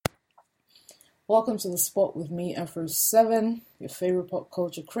Welcome to the spot with me, Afro7, your favorite pop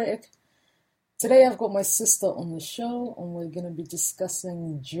culture critic. Today I've got my sister on the show, and we're going to be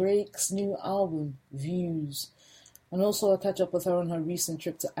discussing Drake's new album, Views. And also I'll catch up with her on her recent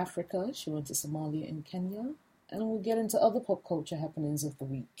trip to Africa. She went to Somalia and Kenya. And we'll get into other pop culture happenings of the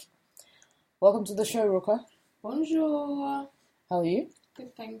week. Welcome to the show, Ruka. Bonjour. How are you?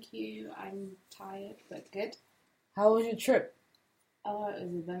 Good, thank you. I'm tired, but good. How was your trip? Oh, it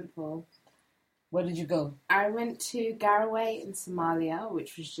was eventful. Where did you go? I went to Garaway in Somalia,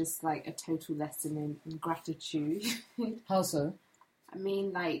 which was just like a total lesson in gratitude. How so? I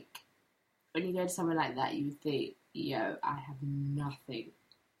mean, like, when you go to somewhere like that, you think, yo, I have nothing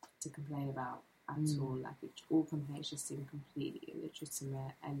to complain about at all. Like, all complaints just seem completely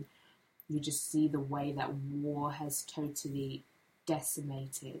illegitimate. And you just see the way that war has totally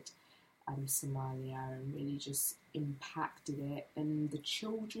decimated Somalia and really just impacted it, and the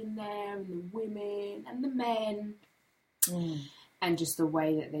children there and the women and the men and just the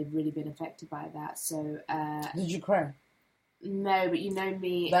way that they've really been affected by that. So did you cry? No, but you know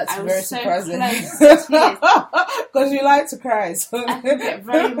me, that's I was very so surprising because you like to cry, so I can get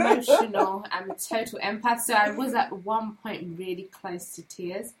very emotional. I'm a total empath, so I was at one point really close to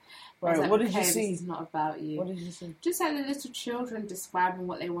tears. Right, like, what did you see? This is not about you. What did you see? Just like the little children describing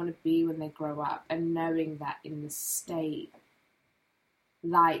what they want to be when they grow up, and knowing that in the state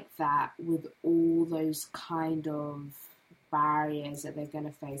like that, with all those kind of barriers that they're going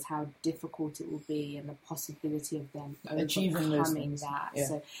to face, how difficult it will be, and the possibility of them achieving those overcoming things. that. Yeah.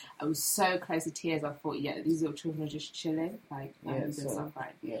 So I was so close to tears. I thought, yeah, these little children are just chilling. Like, yeah,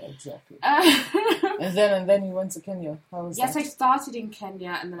 exactly. and then you went to Kenya. How was yes, that? I started in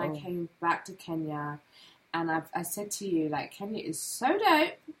Kenya, and then I came back to Kenya. And I said to you, like, Kenya is so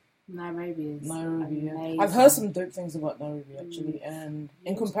dope. Nairobi is amazing. Yeah. I've heard some dope things about Nairobi, actually. And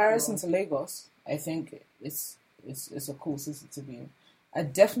in comparison to Lagos, I think it's a cool city to be in. I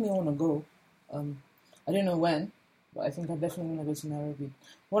definitely want to go. I don't know when, but I think I definitely want to go to Nairobi.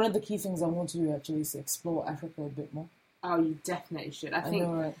 One of the key things I want to do, actually, is to explore Africa a bit more. Oh, you definitely should.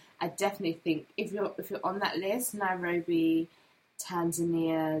 I definitely think if you're on that list, Nairobi,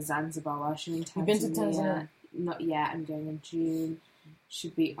 Tanzania, Zanzibar. Well, I should be in Tanzania. You've been to Tanzania? Not yet. I'm going in June.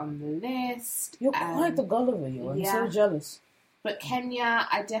 Should be on the list. You're quite the Gulliver, you. I'm so jealous. But Kenya,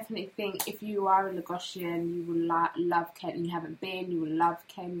 I definitely think if you are a Lagosian, you will love Kenya. You haven't been, you will love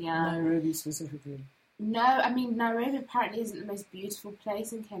Kenya. Nairobi specifically. No, I mean, Nairobi apparently isn't the most beautiful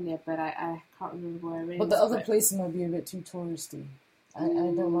place in Kenya, but I can't remember where it is. But the other places might be a bit too touristy. I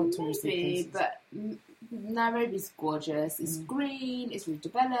don't like touristy places. But Nairobi's gorgeous. It's green, it's really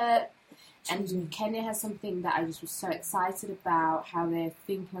developed. And Kenya has something that I just was so excited about, how they're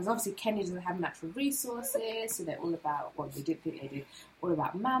thinking. Because obviously Kenya doesn't have natural resources, so they're all about, well, they did think they did, all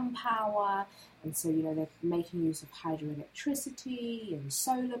about manpower. And so, you know, they're making use of hydroelectricity and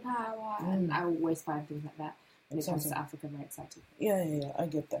solar power. And I always find things like that when it comes to Africa very exciting. Yeah, I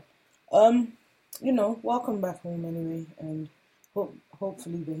get that. You know, welcome back home anyway. And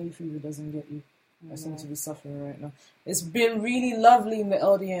hopefully the hay fever doesn't get you. I seem to be suffering right now. It's been really lovely in the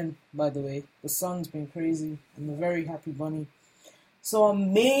LDN, by the way. The sun's been crazy. I'm a very happy bunny. So our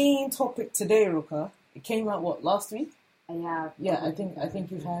main topic today, Ruka, it came out last week? Yeah, I think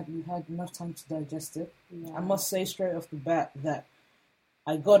you've had enough time to digest it. Yeah. I must say straight off the bat that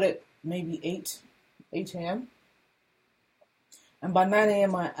I got it maybe 8 a.m. And by 9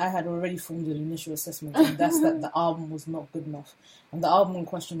 a.m. I had already formed an initial assessment, and that's that the album was not good enough. And the album in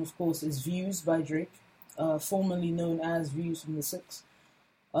question, of course, is Views by Drake, formerly known as Views from the Six.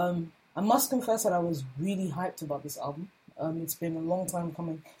 I must confess that I was really hyped about this album. It's been a long time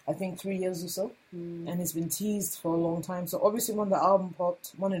coming, I think 3 years or so, and it's been teased for a long time. So obviously when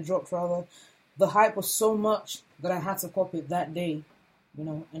it dropped, the hype was so much that I had to cop it that day, you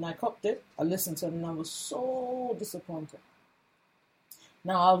know, and I copped it, I listened to it, and I was so disappointed.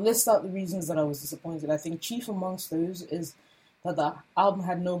 Now, I'll list out the reasons that I was disappointed. I think chief amongst those is that the album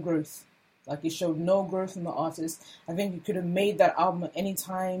had no growth. Like, it showed no growth in the artist. I think you could have made that album at any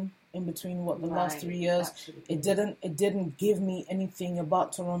time in between the last 3 years. Absolutely. It didn't give me anything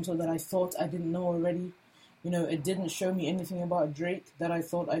about Toronto that I thought I didn't know already. You know, it didn't show me anything about Drake that I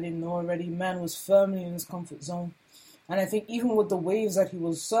thought I didn't know already. Man was firmly in his comfort zone. And I think even with the waves that he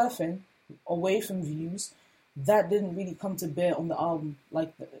was surfing away from Views, that didn't really come to bear on the album.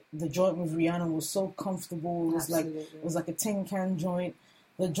 Like the joint with Rihanna was so comfortable. It was like a tin can joint.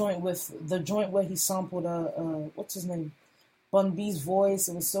 The joint where he sampled what's his name, Bun B's voice.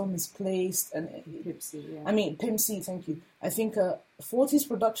 It was so misplaced. And Pimp C, yeah. I mean Pimp C. Thank you. I think 40's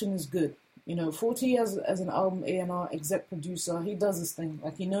production is good. 40 years as an album A&R exec producer, he does his thing.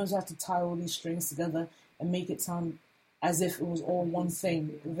 Like, he knows how to tie all these strings together and make it sound as if it was all one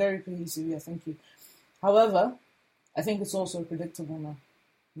thing. Very cohesive, yeah, thank you. However, I think it's also predictable now.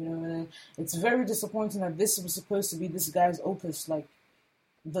 And it's very disappointing that this was supposed to be this guy's opus, like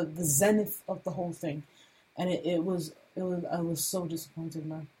the zenith of the whole thing. And I was so disappointed,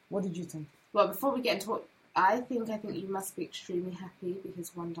 man. What did you think? Well, before we get into what I think you must be extremely happy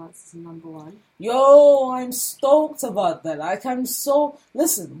because One Dance is number one. Yo, I'm stoked about that.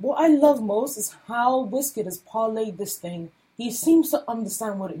 Listen, what I love most is how Wizkid has parlayed this thing. He seems to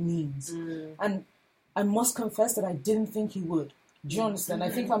understand what it means. And I must confess that I didn't think he would. Do you understand? I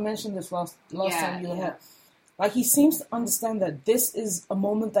think I mentioned this last time you were here. Like, he seems to understand that this is a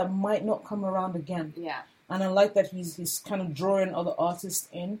moment that might not come around again. Yeah. And I like that he's kind of drawing other artists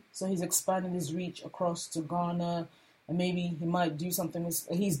in. So he's expanding his reach across to Ghana. And maybe he might do something with...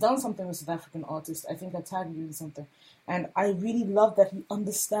 He's done something with South African artists. I think I tagged you in something. And I really love that he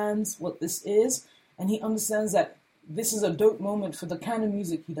understands what this is. And he understands that this is a dope moment for the kind of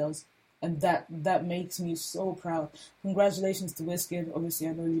music he does. And that makes me so proud. Congratulations to Wizkid. Obviously,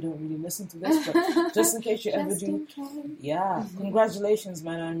 I know you don't really listen to this, but just in case you ever do. Yeah, congratulations,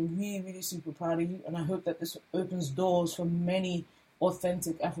 man. I'm really, really super proud of you. And I hope that this opens doors for many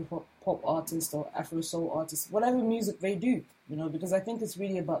authentic Afro-pop artists or Afro-soul artists, whatever music they do, because I think it's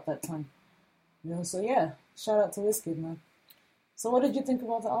really about that time. So yeah, shout out to Wizkid, man. So what did you think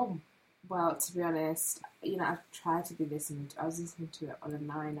about the album? Well, to be honest, I've tried to be listening to... I was listening to it on a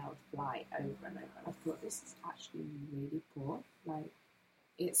 9-hour flight over and over, and I thought, this is actually really poor. Like,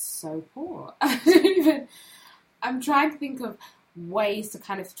 it's so poor. I'm trying to think of ways to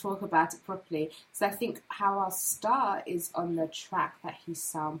kind of talk about it properly. So I think how I'll start is on the track that he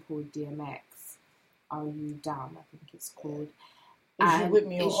sampled DMX. Are You Down, I think it's called. Is You With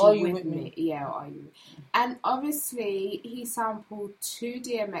Me or Are You With Me? Yeah, Are You? And obviously, he sampled 2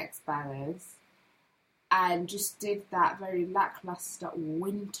 DMX bangers and just did that very lackluster,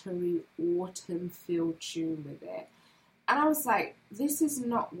 wintry, autumn feel tune with it. And I was like, this is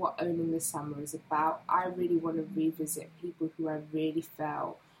not what Owning the Summer is about. I really want to revisit people who I really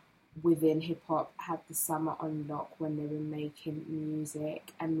felt within hip-hop had the summer on lock when they were making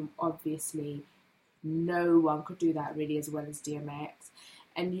music. And obviously... no one could do that really as well as DMX.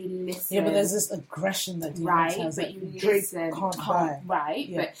 And you listen... Yeah, but there's this aggression that DMX has that Drake can't buy. Right,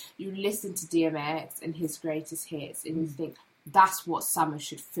 yeah. But you listen to DMX and his greatest hits and you think, that's what summer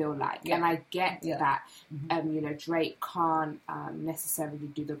should feel like. Yeah. And I get that, Drake can't necessarily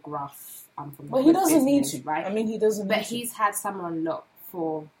do the gruff from the Well, he doesn't need to. Right? I mean, he doesn't need to. But he's had summer on lock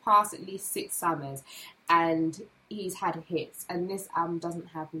for past at least 6 summers. And... he's had hits, and this album doesn't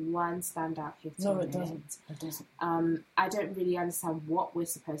have one standout hit. No, it doesn't. It doesn't. I don't really understand what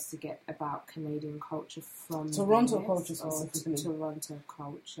we're supposed to get about Canadian culture from Toronto culture specifically. Toronto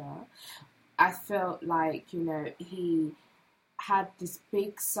culture. I felt like he had this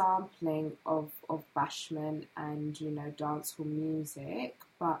big sampling of Bashment and dancehall music,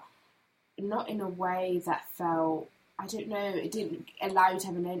 but not in a way that felt. I don't know, it didn't allow you to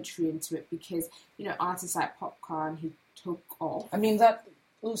have an entry into it because, artists like Popcorn, he took off. I mean,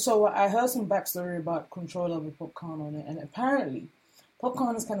 so I heard some backstory about Control Over Popcorn on it, and apparently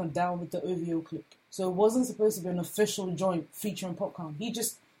Popcorn is kind of down with the OVO clip. So it wasn't supposed to be an official joint featuring Popcorn. He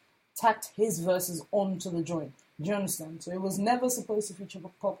just tacked his verses onto the joint. Do you understand? So it was never supposed to feature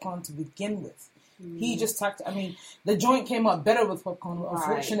Popcorn to begin with. He just tacked... I mean, the joint came out better with Popcorn,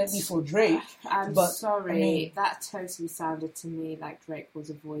 unfortunately for Drake. I'm sorry, that totally sounded to me like Drake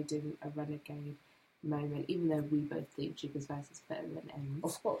was avoiding a Renegade moment, even though we both think Jigga's verse is better than M's.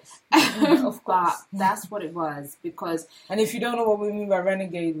 Of course. Of course. But that's what it was, because... And if you don't know what we mean by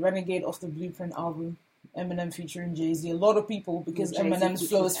Renegade off the Blueprint album, Eminem featuring Jay-Z, a lot of people, because Eminem's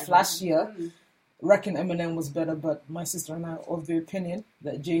flow is flashier... reckon Eminem was better, but my sister and I are of the opinion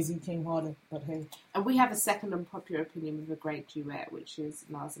that Jay-Z came harder, but hey. And we have a second unpopular opinion with a great duet, which is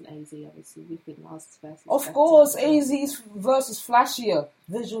Nas and AZ, obviously. We think Nas' verse is Of course, AZ's verse is flashier.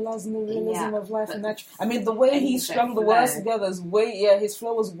 Visualizing the realism of life and nature. I mean, the way he strung the words together is his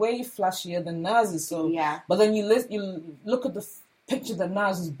flow was way flashier than Nas's, so... Yeah. But then you look at the picture that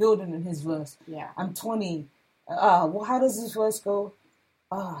Nas is building in his verse. Yeah. I'm 20. How does this verse go?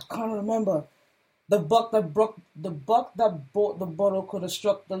 I can't remember. The buck that bought the bottle could have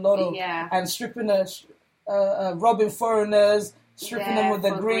struck the lotto, and stripping robbing foreigners, stripping them with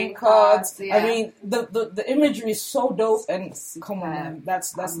the green cards. Yeah. I mean, the imagery is so dope, and come on, man,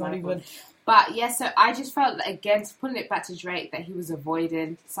 that's not even. But yeah, so I just felt like, again, putting it back to Drake, that he was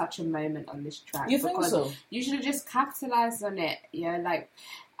avoiding such a moment on this track. You think so? You should have just capitalized on it.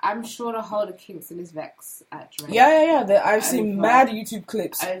 I'm sure the whole of Kingston is vexed at Drake. Yeah. I've seen mad YouTube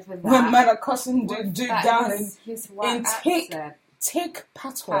clips over that. when men are cussing dude down in thick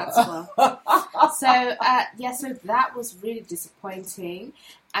patois. So that was really disappointing.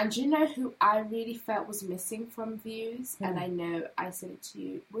 And you know who I really felt was missing from Views? And I know I said it to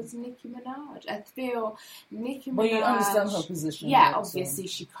you, was Nicki Minaj. I feel Nicki Minaj... But you understand her position. Yeah, right, obviously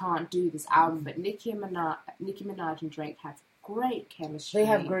she can't do this album, but Nicki Minaj and Drake have great chemistry. They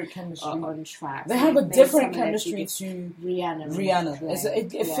have great chemistry on track. They have a different chemistry to Rihanna.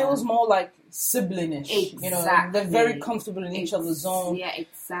 It feels more like siblingish. Exactly. You know, they're very comfortable in each other's zone. Yeah,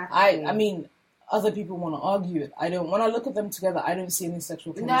 exactly. I mean, other people want to argue it. I don't. When I look at them together, I don't see any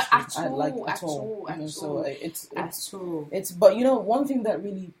sexual chemistry. No, at all. It's. But you know, one thing that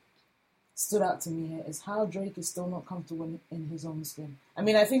really stood out to me here is how Drake is still not comfortable in his own skin. I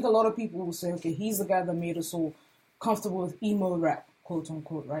mean, I think a lot of people will say, okay, he's the guy that made us all comfortable with emo rap, quote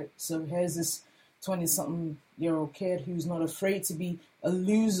unquote, right? So here's this 20-something-year-old kid who's not afraid to be a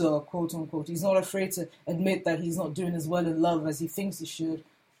loser, quote unquote. He's not afraid to admit that he's not doing as well in love as he thinks he should,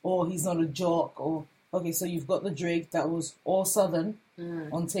 or he's not a jock, or... Okay, so you've got the Drake that was all Southern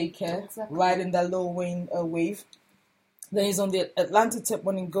on Take Care, riding that Lil Wayne wave. Then he's on the Atlanta tip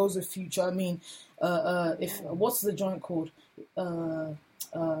when he goes with Future. I mean, what's the joint called?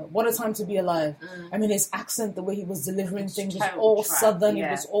 What a Time to Be Alive. I mean, his accent, the way he was delivering things was all Southern.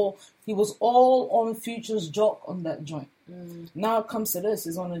 Yeah. He was all on Future's jock on that joint. Now it comes to this,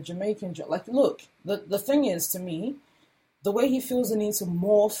 he's on a Jamaican joint. Like, look, the thing is, to me, the way he feels the need to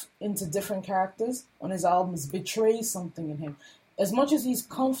morph into different characters on his albums betrays something in him. As much as he's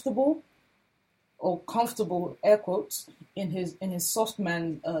comfortable, air quotes, in his soft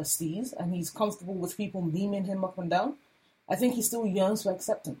man steez, and he's comfortable with people memeing him up and down, I think he still yearns for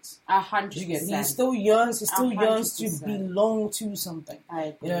acceptance. 100%. He still yearns to belong to something. I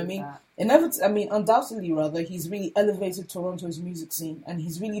agree, you know what I mean? Undoubtedly, rather, he's really elevated Toronto's music scene, and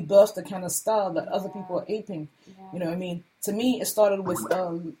he's really birthed the kind of style that other people are aping. Yeah. You know what I mean? To me, it started with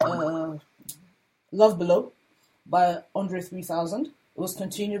Love Below by Andre 3000. It was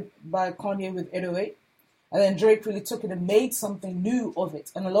continued by Kanye with 808. And then Drake really took it and made something new of it.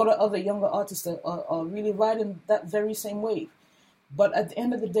 And a lot of other younger artists are really riding that very same wave. But at the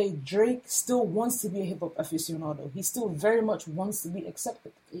end of the day, Drake still wants to be a hip-hop aficionado. He still very much wants to be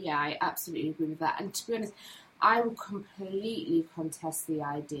accepted. Yeah, I absolutely agree with that. And to be honest, I will completely contest the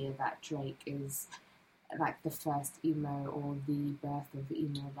idea that Drake is like the first emo or the birth of the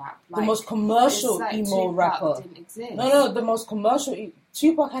emo rap. Like, the most commercial emo rapper. Didn't exist. No, the most commercial.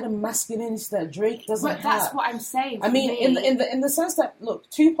 Tupac had a masculinity that Drake doesn't have. But that's what I'm saying. I mean, in the sense that, look,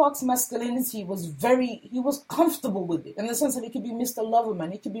 Tupac's masculinity was he was comfortable with it. In the sense that he could be Mr.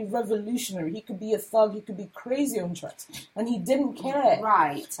 Loverman, he could be revolutionary, he could be a thug, he could be crazy on tracks, and he didn't care.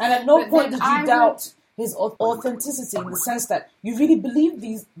 Right. And at no point did you doubt his authenticity, in the sense that you really believe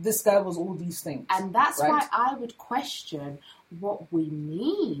this guy was all these things. And that's why I would question what we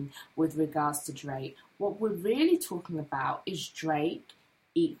mean with regards to Drake. What we're really talking about is Drake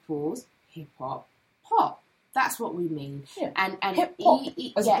equals hip-hop pop. That's what we mean. Yeah. And hip-hop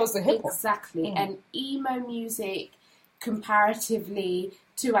as opposed to hip-hop. Exactly. And emo music, comparatively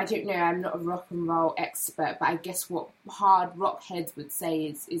to, I don't know, I'm not a rock and roll expert, but I guess what hard rock heads would say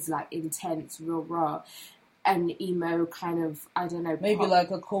is like intense, real raw. And emo kind of, I don't know, maybe pop.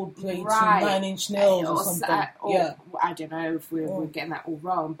 Like a Coldplay to 9 Inch Nails or something. I don't know if we're getting that all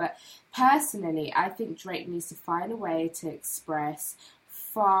wrong. But personally, I think Drake needs to find a way to express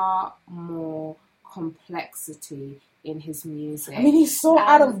far more complexity in his music. I mean, he's so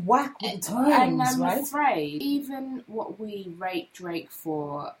out of whack with the times, and I'm right? afraid, even what we rate Drake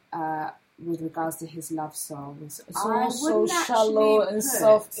for, with regards to his love songs, it's all so shallow and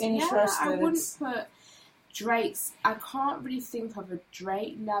self-interested. I wouldn't put Drake's... I can't really think of a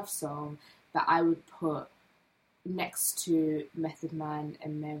Drake love song that I would put next to Method Man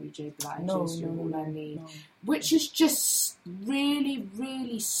and Mary J. Blige's You're All I Need, which is just really,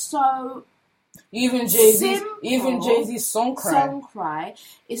 really so... Even Jay-Z's Song Cry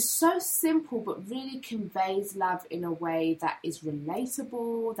is so simple, but really conveys love in a way that is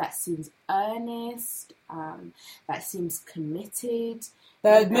relatable, that seems earnest, that seems committed,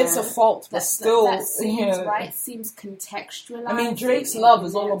 that admits a fault, but still, that seems right, seems contextualized. I mean, Drake's love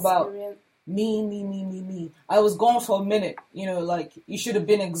is all about me. I was gone for a minute, like, you should have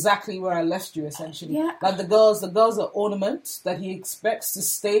been exactly where I left you, essentially. Yeah. Like the girls are ornaments that he expects to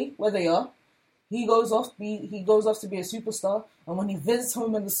stay where they are. He goes off to be a superstar, and when he visits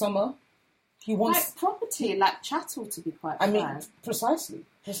home in the summer, he wants... Like property, like chattel, to be quite frank. I mean, precisely.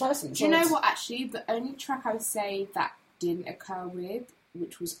 Do you know what, actually, the only track I would say that didn't occur with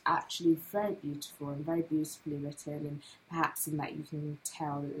which was actually very beautiful and very beautifully written, and perhaps in that you can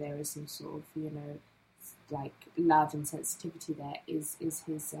tell that there is some sort of, like love and sensitivity there, is his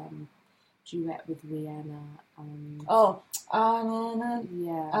duet with Rihanna.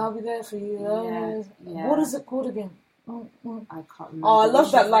 Yeah. I'll be there for you. Yeah. What is it called again? I can't remember. Oh, I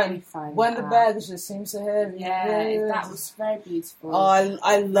love that line. Really when the bag just seems so heavy. Yeah, that was very beautiful. Oh,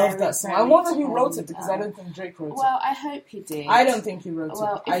 I love that song. I wonder who wrote it, because I don't think Drake wrote it. Well, I hope he did. I don't think he wrote it.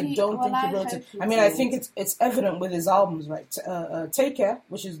 I don't think he wrote it. I mean, I think it's evident with his albums, right? Take Care,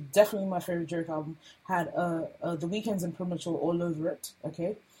 which is definitely my favorite Drake album, had The Weeknd's and Premature all over it.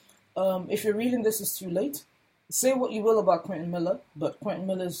 Okay, if you're reading This Is Too Late, say what you will about Quentin Miller, but Quentin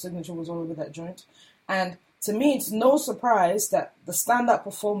Miller's signature was all over that joint. And to me, it's no surprise that the stand-up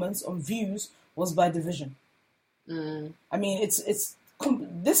performance on Views was by Division. I mean, this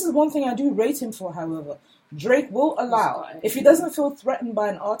is one thing I do rate him for, however. Drake will allow, if he doesn't feel threatened by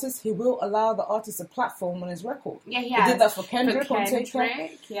an artist, he will allow the artist a platform on his record. Yeah, he did that for Kendrick on Take Care.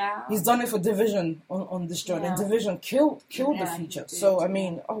 Yeah. He's done it for Division on this joint, and Division killed the feature. So I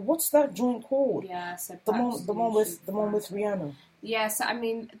mean, what's that joint called? Yeah, so the one with Rihanna. Yeah, so I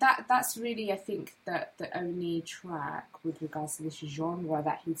mean that's really, I think, that the only track with regards to this genre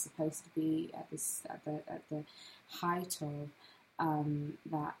that he's supposed to be at the height of.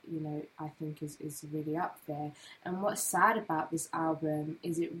 That I think is really up there. And what's sad about this album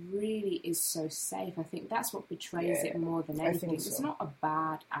is it really is so safe. I think that's what betrays it more than anything. It's not a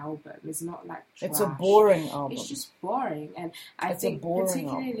bad album. It's not like trash. It's a boring album. It's just boring. And I think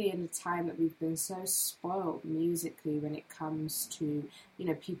particularly in the time that we've been so spoiled musically when it comes to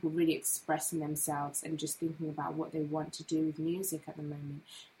people really expressing themselves and just thinking about what they want to do with music at the moment.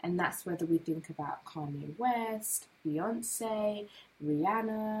 And that's whether we think about Kanye West, Beyonce,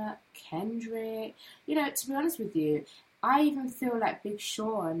 Rihanna, Kendrick. To be honest with you, I even feel like Big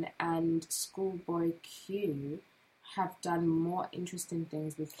Sean and Schoolboy Q have done more interesting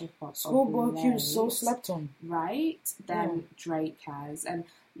things with hip-hop. Schoolboy Q is so slept on. Right? Than Drake has. And,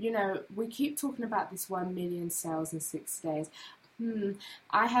 we keep talking about this 1 million sales in 6 days.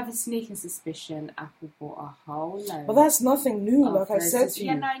 I have a sneaking suspicion Apple bought a whole load. But that's nothing new, like I said to you.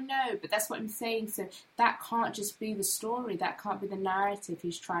 Yeah, no, I know, but that's what I'm saying. So that can't just be the story. That can't be the narrative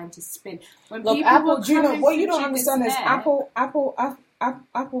he's trying to spin. When look, Apple, what you don't understand is Apple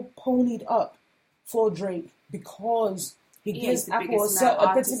ponied up for Drake because he gives Apple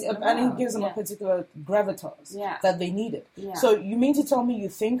a particular, and he gives them a particular gravitas that they needed. Yeah. So you mean to tell me you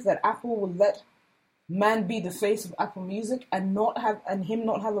think that Apple will let man be the face of Apple Music and him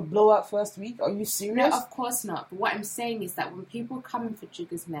not have a blowout first week? Are you serious? No, of course not. But what I'm saying is that when people come in for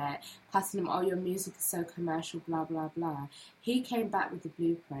Jigga's Net, passing him, your music is so commercial, blah, blah, blah, he came back with The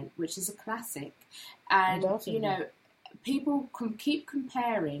Blueprint, which is a classic. And, people keep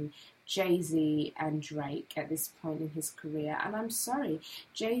comparing Jay-Z and Drake at this point in his career. And I'm sorry,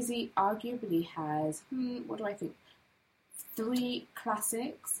 Jay-Z arguably has, what do I think? 3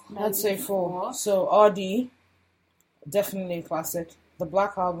 classics. I'd say 4. So RD, definitely a classic. The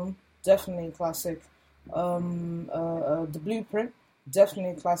Black Album, definitely a classic. The Blueprint,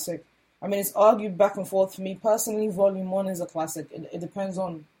 definitely a classic. I mean, it's argued back and forth. For me personally, Volume 1 is a classic. It depends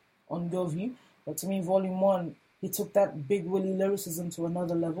on your view. But to me, Volume 1, he took that Big Willie lyricism to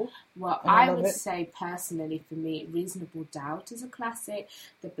another level. Well, I would say personally, for me, Reasonable Doubt is a classic.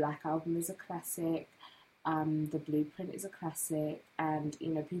 The Black Album is a classic. The Blueprint is a classic, and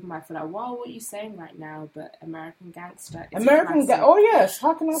people might feel like, "Wow, what are you saying right now?" But American Gangster is oh yes,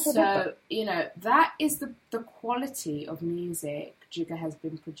 how can I forget that? That is the quality of music Jigga has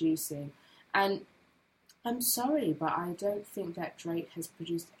been producing, and I'm sorry, but I don't think that Drake has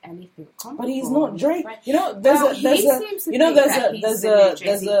produced anything comparable. But he's not Drake. There's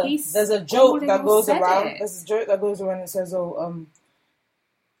a joke that goes around. There's a joke that goes around and says,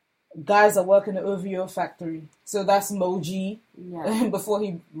 guys that work in the OVO factory. So that's Moji before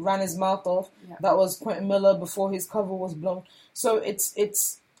he ran his mouth off. Yeah. That was Quentin Miller before his cover was blown. So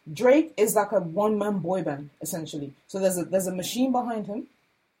it's Drake is like a one-man boy band, essentially. So there's a machine behind him.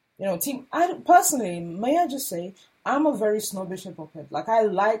 Team. Personally, may I just say, I'm a very snobbish hip-hop head. Like, I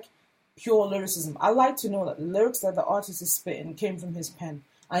like pure lyricism. I like to know that the lyrics that the artist is spitting came from his pen.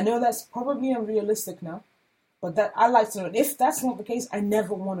 I know that's probably unrealistic now. But that I like to know. If that's not the case, I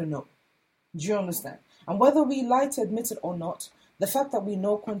never want to know. Do you understand? And whether we like to admit it or not, the fact that we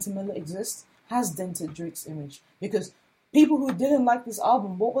know Quentin Miller exists has dented Drake's image. Because people who didn't like this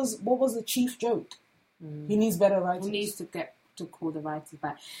album, what was the chief joke? He needs better writers. He needs to get to call the writers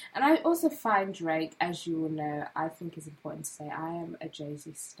back. And I also find Drake, as you all know, I think it's important to say I am a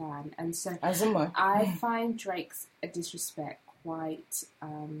Jay-Z stan. And so as am I. I find Drake's disrespect quite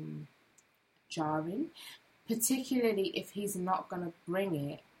jarring, particularly if he's not going to bring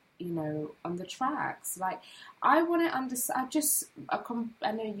it, on the tracks. Like, I want to understand.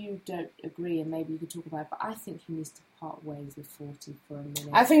 I know you don't agree, and maybe you could talk about it, but I think he needs to part ways with 40 for a minute.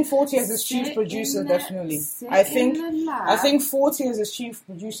 I think 40 as his chief producer, definitely. I think 40 as his chief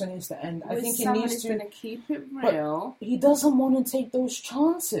producer needs to end. I think he needs to. Going to keep it real. He doesn't want to take those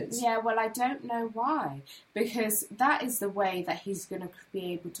chances. Yeah, well, I don't know why, because that is the way that he's going to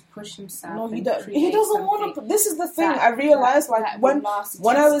be able to push himself. No, he doesn't want to. This is the thing. I realized, when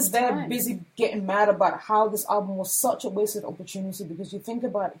I was there, busy getting mad about how this album was such a wasted opportunity, because you think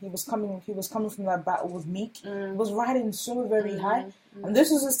about it, he was coming from that battle with Meek. He was riding so very high, and this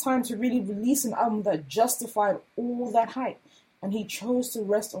was his time to really release an album that justified all that hype, and he chose to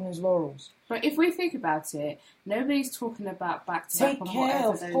rest on his laurels. But if we think about it, nobody's talking about back to back on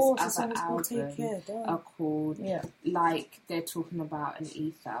whatever those other albums are called. Yeah. Like they're talking about an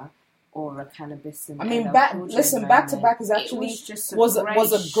Ether or a Cannabis. Back to Back is actually was a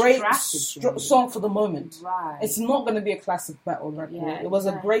great song for the moment. Right. It's not going to be a classic battle record. Yeah, it was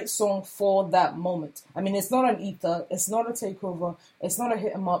a great song for that moment. It's not an Ether. It's not a Takeover. It's not a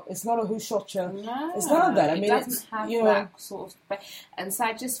Hit 'Em Up. It's not a Who Shot Ya. No, it's none of that. It doesn't have that sort of. And so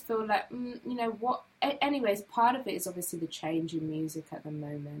I just feel like what. Anyways, part of it is obviously the change in music at the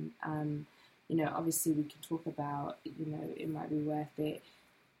moment. Obviously we can talk about. It might be worth it.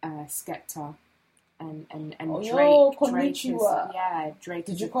 Skepta and Drake. Drake.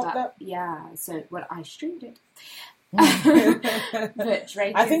 Did you caught that? Yeah. So I streamed it. But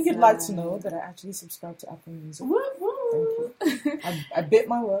Drake. I think you'd like to know that I actually subscribe to Apple Music. Woo-woo. Thank you. I bit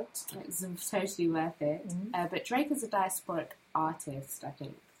my words. It's totally worth it. But Drake is a diasporic artist, I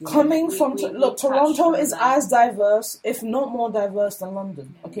think. Toronto is as diverse, if not more diverse than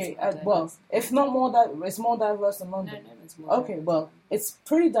London. If not more, it's more diverse than London. No, it's more. Okay, well, it's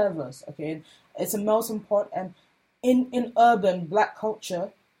pretty diverse. Okay, it's a melting pot, and in urban black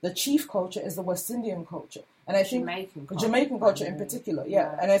culture, the chief culture is the West Indian culture, and I think Jamaican culture in particular.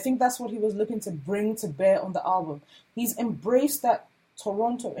 Yeah, and I think that's what he was looking to bring to bear on the album. He's embraced that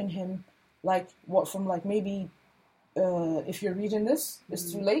Toronto in him, maybe. If you're reading this, it's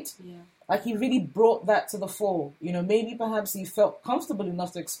too late. Yeah. Like, he really brought that to the fore. Maybe perhaps he felt comfortable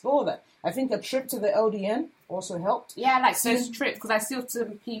enough to explore that. I think a trip to the LDN also helped. Yeah, those trips, because I see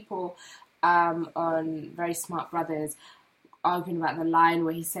some people on Very Smart Brothers arguing about the line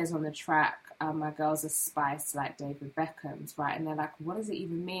where he says on the track, my girls are spiced like David Beckham's, right? And they're like, what does it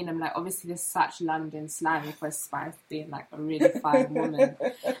even mean? I'm like, obviously there's such London slang for spice being like a really fine woman.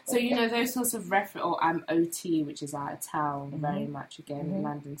 So, those sorts of reference, or I'm OT, which is out of town, very much, again,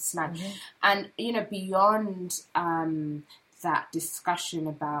 London slang. And, beyond that discussion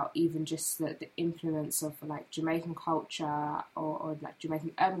about even just the influence of Jamaican culture or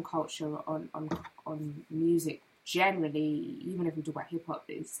Jamaican urban culture on music, generally, even if we talk about hip hop,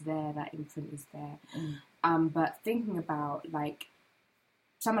 it's there, that imprint is there. But thinking about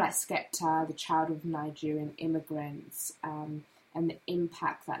someone like Skepta, the child of Nigerian immigrants, and the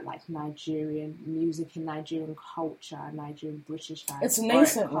impact that Nigerian music and Nigerian culture, Nigerian British it's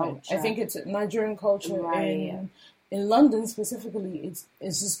nascent culture. I think it's Nigerian culture in London specifically. It's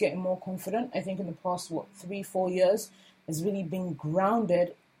just getting more confident. I think in the past 3-4 years, it's really been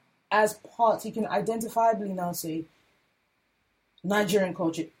grounded. As part, you can identifiably now say Nigerian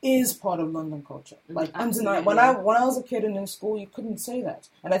culture is part of London culture. Undeniable. When I was a kid and in school, you couldn't say that.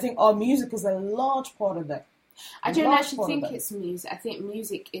 And I think our music is a large part of that. I don't actually think it's music. I think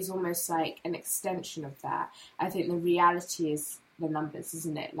music is almost like an extension of that. I think the reality is the numbers,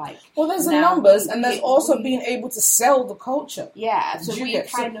 isn't it? There's the numbers, and there's also being able to sell the culture. Yeah, so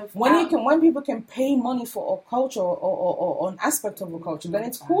when people can pay money for a culture or an aspect of a culture, then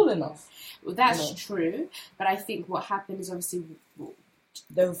it's cool enough. Well, that's true, but I think what happened is obviously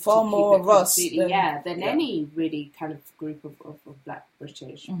there are far more of us than any really kind of group of Black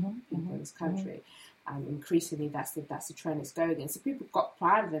British people in this country. Increasingly, that's the trend it's going in. So people got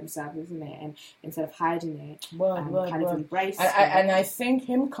pride of themselves, isn't it? And instead of hiding it, kind of embrace it. And I think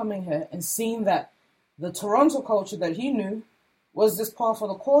him coming here and seeing that the Toronto culture that he knew was just par for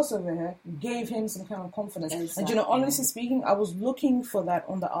the course over here gave him some kind of confidence. Exactly. And honestly speaking, I was looking for that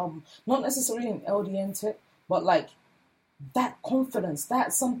on the album. Not necessarily an LDN tip, but that confidence,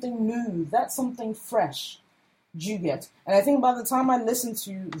 that's something new, that's something fresh. Do you get? And I think by the time I listened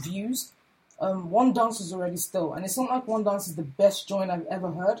to Views, One Dance was already still. And it's not like One Dance is the best joint I've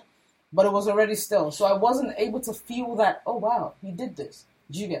ever heard, but it was already still. So I wasn't able to feel that, oh wow, he did this.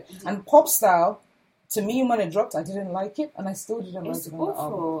 Do you get? And Pop Style, to me, when it dropped, I didn't like it, and I still didn't like it on the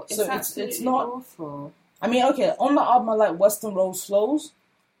album. So it's not awful. I mean, okay, on the album I like Western Road Slows.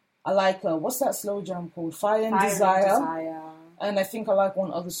 I like, what's that slow jam called? Fire and Desire. And I think I like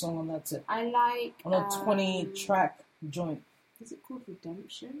one other song on that tip. I like... On a 20-track joint. Is it called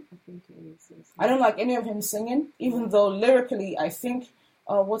Redemption? I think it is. I don't like any of him singing, even though lyrically, I think,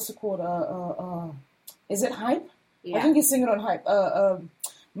 what's it called? Is it Hype? Yeah. I think he's singing on Hype.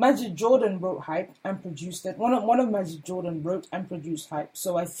 Magic Jordan wrote Hype and produced it. One of Magic Jordan wrote and produced Hype.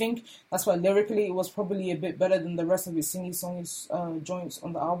 So I think that's why lyrically it was probably a bit better than the rest of his singing songs joints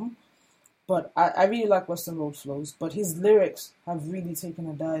on the album. But I really like Western Road Flows. But his lyrics have really taken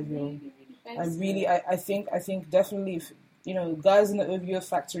a dive, yo. I think definitely, if, you know, guys in the OVO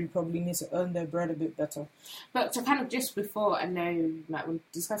factory probably need to earn their bread a bit better. But to kind of just before, I know you might want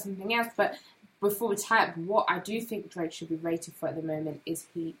to discuss something else, but before we type, what I do think Drake should be rated for at the moment is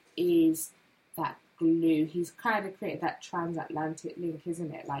he is that glue. He's kind of created that transatlantic link,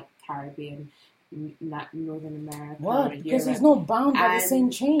 isn't it? Like Caribbean, Northern America. What? Because he's not bound by the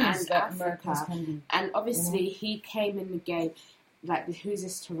same chains that Africa. Americans can be. And obviously he came in the game, like, who's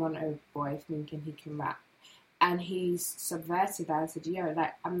this Toronto boy thinking he can rap? And he's subverted that and said, yo,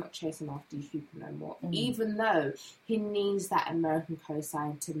 like, I'm not chasing after you people no more. Even though he needs that American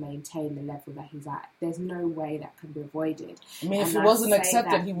cosign to maintain the level that he's at. There's no way that can be avoided. I mean, if he wasn't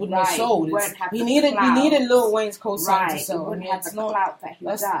accepted, he wouldn't have sold. He needed Lil Wayne's cosign to sell. He wouldn't have the clout that he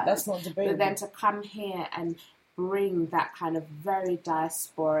does. That's not debatable. But then to come here and bring that kind of very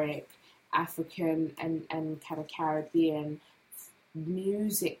diasporic African and kind of Caribbean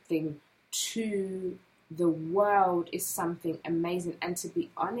music thing to the world is something amazing. And to be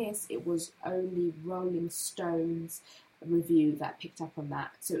honest, it was only Rolling Stones review that picked up on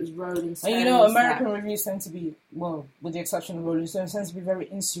that. So it was Rolling Stones. And you know, American reviews tend to be, well, with the exception of Rolling Stones, tend to be very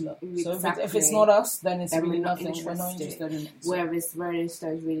insular. Exactly. So if it's not us, then it's really we're not nothing. We're not interested in it. So. Whereas Rolling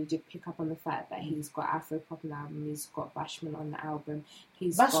Stones really did pick up on the fact that he's got Afro-pop on the album, he's got Bashment on the album.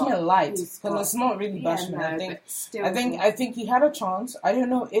 Bashment light, because it's not really Bashment. I think he had a chance. I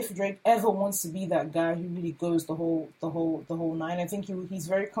don't know if Drake ever wants to be that guy who really goes the whole nine. I think he's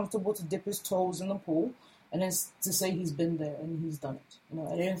very comfortable to dip his toes in the pool. And then to say he's been there and he's done it. You know,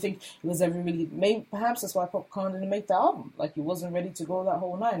 I didn't think it was ever really made. Perhaps that's why Popcorn didn't make the album. Like, he wasn't ready to go that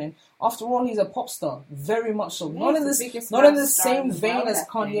whole nine. And after all, he's a pop star, very much so. Not in the same vein as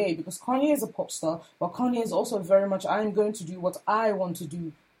Kanye, because Kanye is a pop star, but Kanye is also very much, I'm going to do what I want to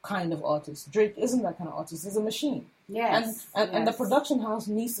do kind of artist. Drake isn't that kind of artist. He's a machine. Yes. And the production house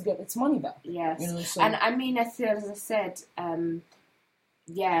needs to get its money back. Yes. You know, so. And I mean, I feel, as I said,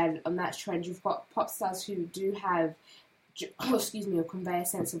 on that trend, you've got pop stars who do have, or convey a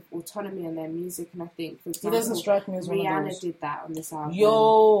sense of autonomy in their music, and I think, for example, he doesn't strike me as one of those. Rihanna did that on this album.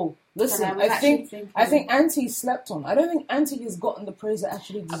 Yo, listen, I think Auntie slept on. I don't think Auntie has gotten the praise it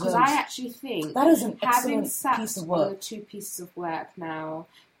actually deserves. Because I actually think that is an excellent piece of work. On the two pieces of work now,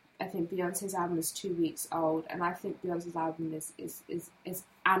 I think Beyonce's album is 2 weeks old, and I think Beyonce's album is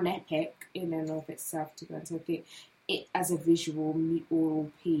an epic in and of itself. To be honest, I think it as a visual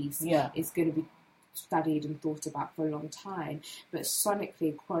oral piece is going to be studied and thought about for a long time. But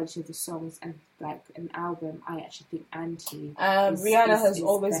sonically, quality of the songs and like an album, I actually think Auntie Rihanna has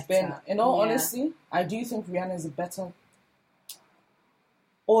always better. been, in all honesty, I do think Rihanna is a better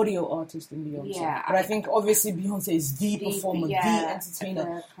audio artist than Beyonce. Yeah, but I think obviously Beyonce is the performer, the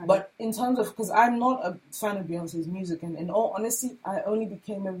entertainer. But in terms of, because I'm not a fan of Beyonce's music, and in all honesty, I only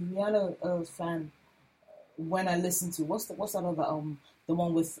became a Rihanna fan when I listened to what's that other album, the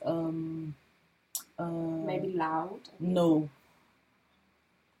one with maybe Loud. No.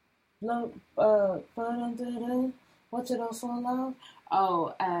 Watch it all so loud.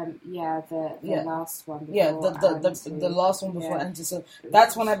 Oh, the last one. The last one before Auntie. So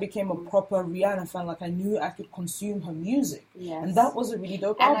that's when I became a proper Rihanna fan. Like, I knew I could consume her music, and that was a really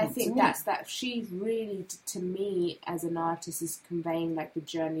dope album. And I think that she really, to me, as an artist, is conveying like the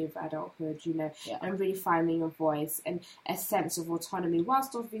journey of adulthood, you know, and really finding a voice and a sense of autonomy,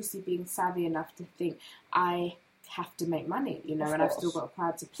 whilst obviously being savvy enough to think I have to make money, you know, and I've still got a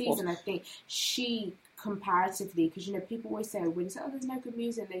crowd to please. And I think she, comparatively, because, you know, people always say, when you say, there's no good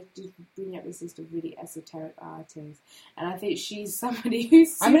music, they just bring up this list of really esoteric artists. And I think she's somebody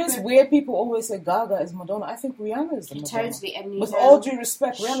who's super... I mean, it's weird, people always say Gaga is Madonna. I think Rihanna is the Madonna. Totally. And with all due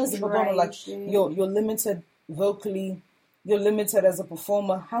respect, Rihanna's the Madonna. Like, you're limited vocally, you're limited as a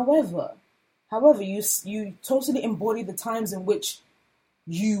performer. However, you totally embody the times in which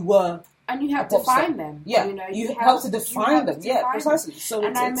you were... And you have to define them. Yeah, you know, you have to define them. Yeah, precisely. So I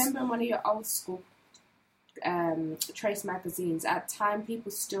remember in one of your old school Trace magazines, at time people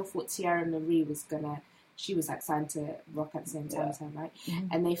still thought Thierry Marie was gonna she was like signed to Rock at the same time as her, right?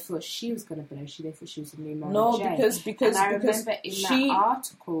 And they thought she was going to blow. They thought she was the new Mary J. because and I remember in that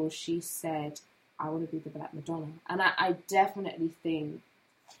article she said, I want to be the Black Madonna. And I definitely think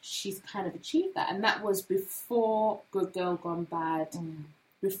she's kind of achieved that. And that was before Good Girl Gone Bad.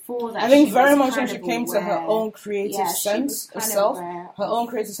 Before that, I think very much when she came to her own creative sense of herself, her own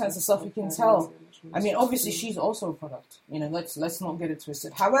creative sense of self, you can tell. I mean, obviously she's also a product. Let's not get it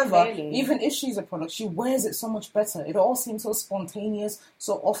twisted. However, even if she's a product, she wears it so much better. It all seems so spontaneous,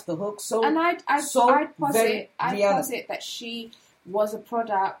 so off the hook. So, and I'd posit that she was a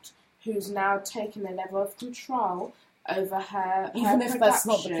product who's now taken a level of control over her. Even if that's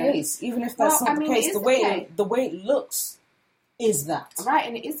not the case, the way it looks. Is that right?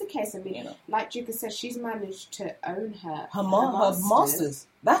 And it is the case. I mean, like Juka said, she's managed to own her masters.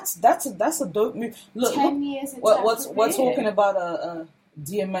 That's a dope move. Look, 10 years into we're talking about a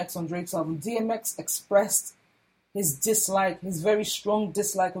DMX on Drake's album. DMX expressed his very strong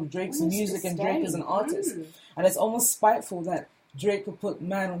dislike of Drake's music and Drake as an artist, and it's almost spiteful that Drake could put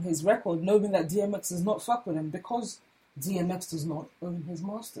Man on his record, knowing that DMX does not fuck with him because DMX does not own his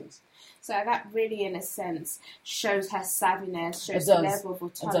masters. So that really, in a sense, shows her savviness, shows the level of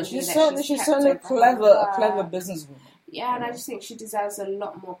autonomy. She's certainly a clever businesswoman. Yeah, and I just think she deserves a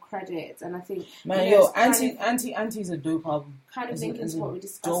lot more credit. And I think, Anti's a dope album. Kind of linking to what we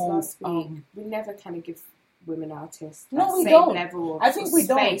discussed last week. We never kind of give women artists that same don't. level of, I think we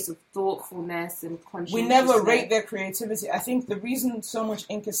space don't. of thoughtfulness and consciousness. We never rate their creativity. I think the reason so much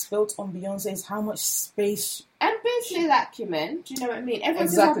ink is spilt on Beyonce is how much space and business acumen. Do you know what I mean?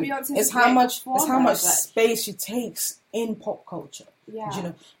 Exactly. It's how much space she takes in pop culture. Yeah.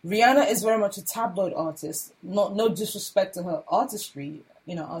 Do Rihanna is very much a tabloid artist. No disrespect to her artistry,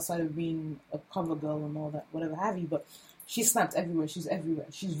 outside of being a cover girl and all that, whatever have you. But she's snapped everywhere. She's everywhere.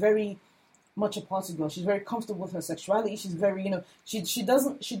 She's very much a party girl. She's very comfortable with her sexuality. She's very, she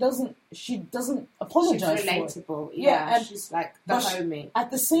doesn't apologize. She's relatable. For it. Yeah, and she's like the homie.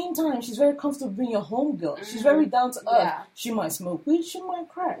 At the same time, she's very comfortable being a home girl. She's very down to earth. Yeah. She might smoke weed. She might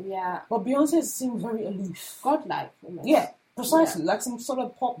crack. Yeah. But Beyonce seems very aloof. Godlike. Almost. Yeah. Precisely, like some sort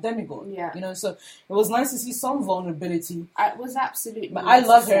of pop demigod. Yeah. So it was nice to see some vulnerability. It was absolutely But I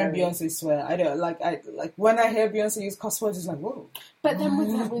love hearing Beyonce swear. I don't like when I hear Beyonce use cuss words, it's like, whoa. But then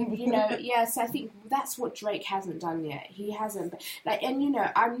so I think that's what Drake hasn't done yet. He hasn't.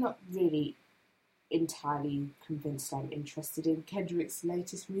 I'm not really entirely convinced I'm interested in Kendrick's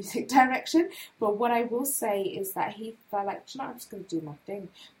latest music direction. But what I will say is that he felt like, I'm just going to do my thing.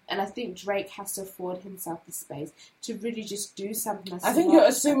 And I think Drake has to afford himself the space to really just do something. I think you're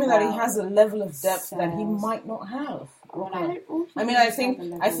assuming that he has a level of depth that he might not have. I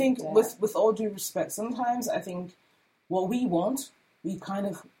think with all due respect, sometimes I think what we want, we kind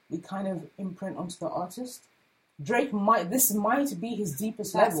of imprint onto the artist. Drake this might be his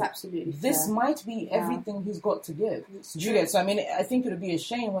deepest level. That's absolutely This fair. might be everything he's got to give. Do you get? So I think it would be a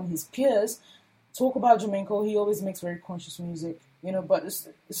shame when his peers talk about Jermaine Cole. He always makes very conscious music, but it's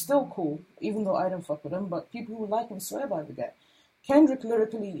still cool, even though I don't fuck with him. But people who like him swear by the guy. Kendrick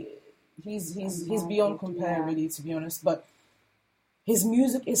lyrically, he's beyond compare, really, to be honest. But his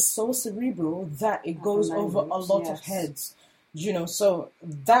music is so cerebral that it goes over a lot of heads. So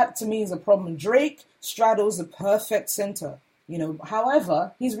that to me is a problem. Drake straddles the perfect center.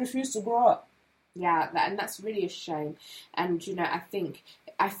 However, he's refused to grow up. Yeah, and that's really a shame. And I think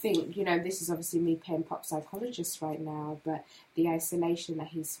this is obviously me playing pop psychologist right now, but the isolation that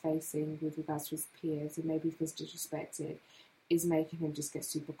he's facing with regards to his peers and maybe feels disrespected is making him just get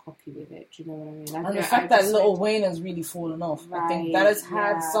super cocky with it. Do you know what I mean? And the fact that Lil Wayne has really fallen off, I think that has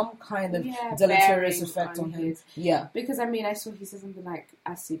had some kind of deleterious effect on him. Yeah. Because, I saw he said something like,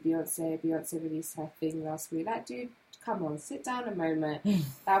 I see Beyonce released her thing last week. Like, dude, come on, sit down a moment.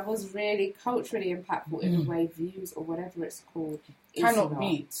 That was really culturally impactful in a way Views or whatever it's called. Cannot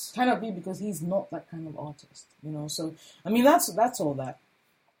be because he's not that kind of artist, So, that's all that.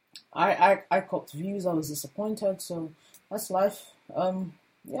 I copped Views, I was disappointed, so that's life.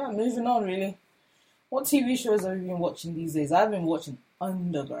 Moving on, really. What TV shows have you been watching these days? I've been watching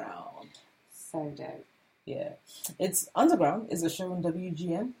Underground. So dope. Yeah. It's Underground is a show on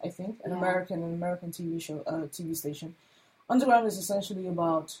WGN, I think, an American TV station. Underground is essentially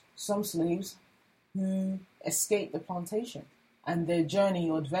about some slaves who escape the plantation and their journey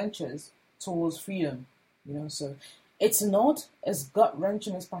or adventures towards freedom. So it's not as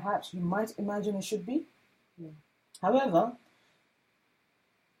gut-wrenching as perhaps you might imagine it should be. Yeah. However,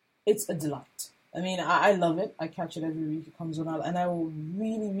 it's a delight. I love it. I catch it every week. It comes on, and I will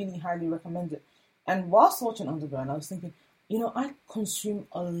really, really highly recommend it. And whilst watching Underground, I was thinking, I consume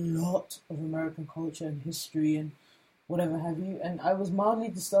a lot of American culture and history and whatever have you, and I was mildly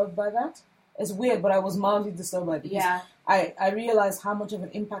disturbed by that. It's weird, but I was mildly disturbed by it because I realized how much of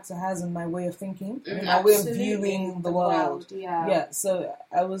an impact it has on my way of thinking, my way of viewing the world. Yeah, so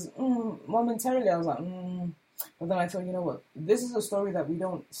I was, momentarily I was like, but then I thought, you know what, this is a story that we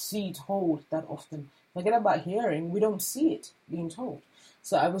don't see told that often. Forget about hearing, we don't see it being told.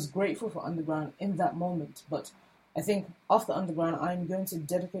 So I was grateful for Underground in that moment, but I think after Underground, I'm going to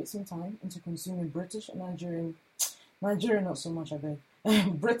dedicate some time into consuming British and Nigerian not so much, I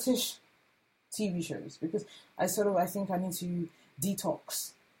beg, British TV shows, because I think I need to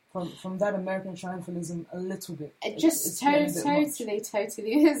detox from that American triumphalism a little bit. It's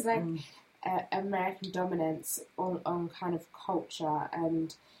totally is like American dominance on kind of culture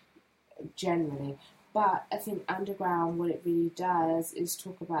and generally. But I think Underground, what it really does is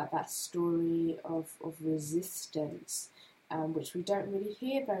talk about that story of resistance, which we don't really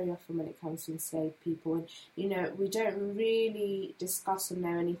hear very often when it comes to enslaved people. And, we don't really discuss or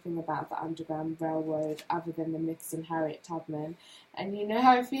know anything about the Underground Railroad other than the myths and Harriet Tubman. And you know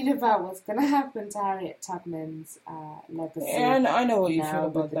how I feel about what's going to happen to Harriet Tubman's legacy. And I know what you feel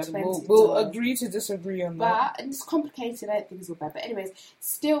about that. We'll agree to disagree on that. But it's complicated. I don't think it's all bad. But anyways,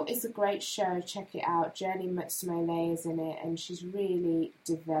 still, it's a great show. Check it out. Jenny McSmolay is in it, and she's really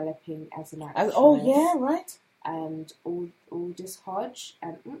developing as an actress. Oh, yeah, right. And Aldous Hodge,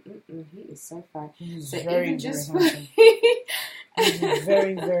 and he is so fine. He's so very, even just very handsome. He's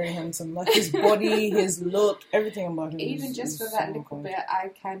very, very handsome. Like his body, his look, everything about him. Even just for that little bit of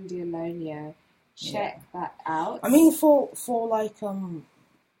eye candy alone, check that out. I mean, for like and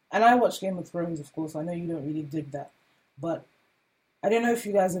I watch Game of Thrones, of course. I know you don't really dig that, but I don't know if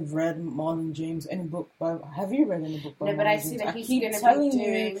you guys have read Marlon James, any book by... Have you read any book by Marlon James? No, but I see that he's going to be doing... I keep telling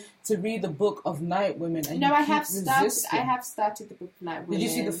you to read the book of Night Women, and I have started the book of Night Women. Did you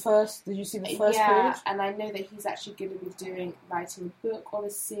see the first page? Yeah, and I know that he's actually going to be writing a book or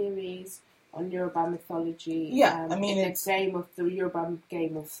a series on Yoruba mythology. Yeah, I mean, it's the Yoruba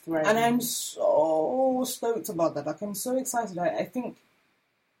Game of Thrones. And I'm so stoked about that. Like, I'm so excited. I think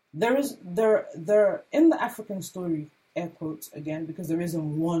there in the African story, air quotes again, because there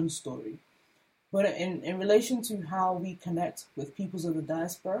isn't one story, but in relation to how we connect with peoples of the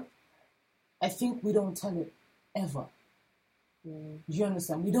diaspora, I think we don't tell it ever. Do you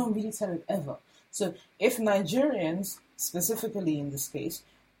understand? We don't really tell it ever. So if Nigerians, specifically in this case,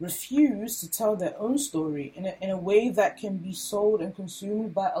 refuse to tell their own story in a way that can be sold and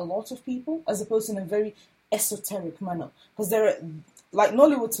consumed by a lot of people, as opposed to in a very esoteric manner, because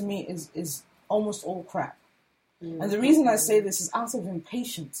Nollywood to me is almost all crap. And the reason I say this is out of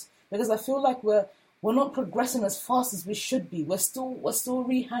impatience, because I feel like we're not progressing as fast as we should be. We're still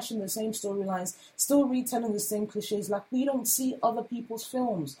rehashing the same storylines, still retelling the same cliches. Like, we don't see other people's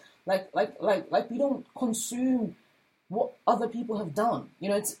films. Like we don't consume what other people have done.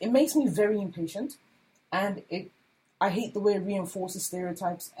 It makes me very impatient, and I hate the way it reinforces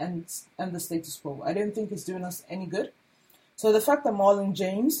stereotypes and the status quo. I don't think it's doing us any good. So the fact that Marlon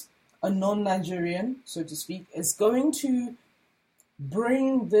James, a non-Nigerian, so to speak, is going to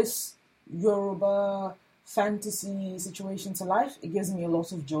bring this Yoruba fantasy situation to life, it gives me a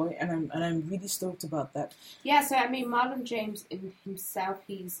lot of joy, and I'm really stoked about that. Yeah, so I mean, Marlon James in himself,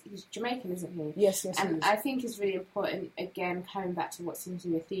 he's Jamaican, isn't he? Yes, and he is. I think it's really important, again, coming back to what seems to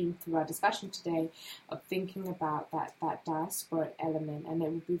be a theme through our discussion today, of thinking about that diaspora element, and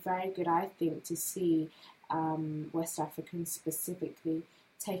it would be very good, I think, to see West Africans specifically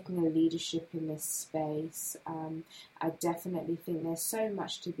taking a leadership in this space. I definitely think there's so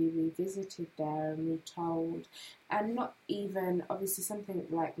much to be revisited there and retold, and not even obviously something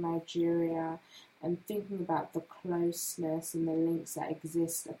like Nigeria, and thinking about the closeness and the links that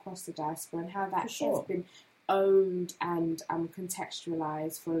exist across the diaspora and how that has been owned and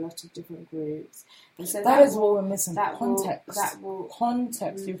contextualized for a lot of different groups. And so that is what we're missing. Context.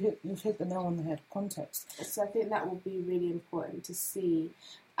 Context. You've hit the nail on the head. Context. So I think that will be really important to see.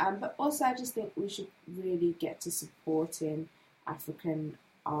 But also I just think we should really get to supporting African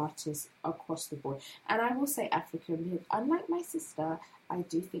artists across the board. And I will say African because, unlike my sister, I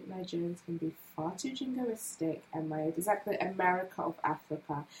do think Nigerians can be far too jingoistic and exactly America of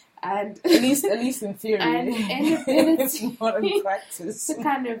Africa. And at least in theory, and inability not in practice to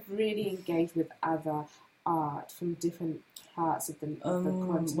kind of really engage with other art from different parts of the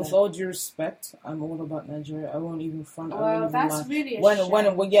continent. With all due respect, I'm all about Nigeria. I won't even front. Well, that's really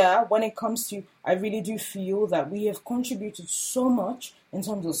when it comes to I really do feel that we have contributed so much in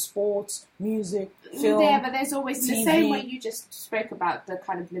terms of sports, music, film, yeah, but there's always TV. the same way you just spoke about the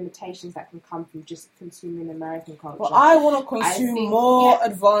kind of limitations that can come from just consuming American culture. Well, I want to consume more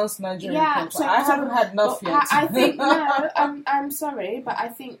advanced Nigerian culture. So, I haven't had enough yet. I think I'm sorry, but I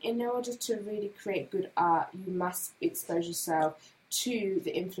think in order to really create good art, you must expose yourself to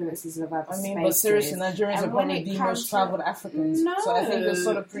the influences of other spaces. But seriously, Nigerians are probably the most travelled Africans. So I think there's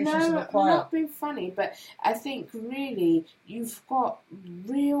sort of preaching to the choir. Not being funny, but I think really you've got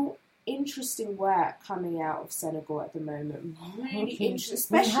real interesting work coming out of Senegal at the moment. Really interesting,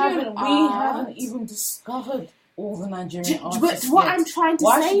 especially we haven't even discovered all the Nigerian artists what yet. I'm trying to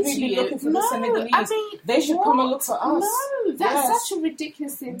Why say should we to be you, looking for the Senegalese? They should come and look for us. No, that's such a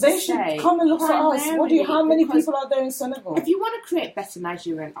ridiculous thing to say. They should come and look for us. How many people are there in Senegal? If you want to create better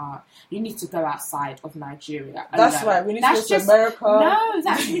Nigerian art, you need to go outside of Nigeria. That's right. We need to go to America. No,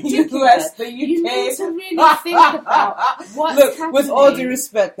 that's ridiculous. US, the UK. You need to really think about what's happening. With all due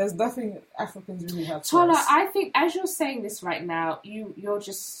respect, there's nothing Africans really have. Tola, I think as you're saying this right now, you're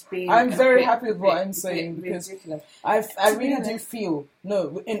just being. I'm very happy with what I'm saying because ridiculous. I really do feel,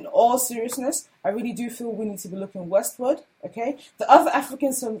 in all seriousness, I really do feel we need to be looking westward, okay? The other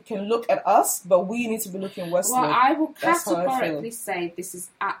Africans can look at us, but we need to be looking westward. Well, I will categorically say this is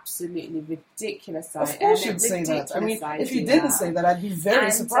absolutely ridiculous. Of course you'd say that. I mean, if you didn't say that, I'd be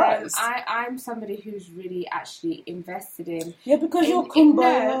very surprised. I'm somebody who's really actually invested in... Yeah, because you're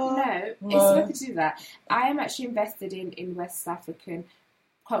Kumbaya. No, it's not to do that. I am actually invested in West African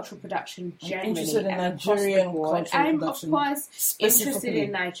cultural production generally. I'm interested in Nigerian cultural production. I'm, of course, interested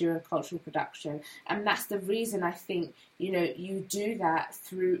in Nigerian cultural production. And that's the reason I think, you do that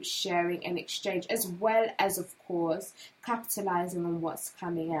through sharing and exchange, as well as, of course, capitalising on what's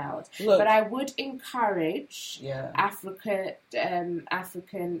coming out. Look, but I would encourage African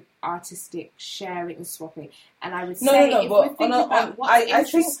artistic sharing and swapping. And I would say, if we think about what's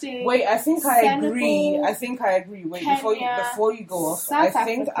interesting... I think I agree. Wait, Kenya, before you go off, South I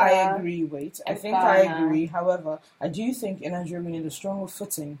think Africa, I agree. I agree. However, I do think in Nigeria we need a stronger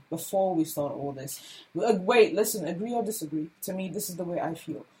footing before we start all this. Wait, listen, agree or disagree? To me, this is the way I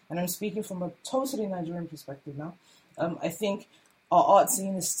feel. And I'm speaking from a totally Nigerian perspective now. I think our art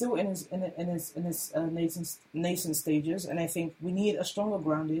scene is still in its nascent stages, and I think we need a stronger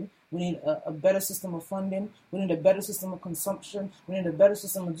grounding. We need a better system of funding. We need a better system of consumption. We need a better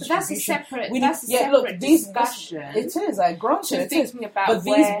system of distribution. That's a separate discussion. It is. I grant you. It is. But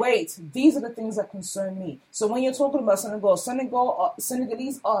these are the things that concern me. So when you're talking about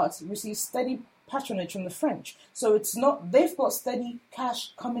Senegalese art receives steady patronage from the French, so it's not. They've got steady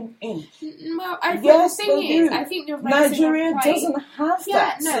cash coming in. Well, I think you're right. Nigeria doesn't have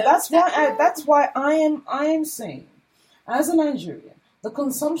that. No, so that's why I am saying, as a Nigerian, the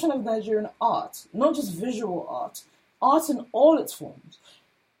consumption of Nigerian art, not just visual art in all its forms,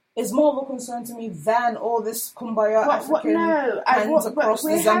 is more of a concern to me than all this kumbaya African hands across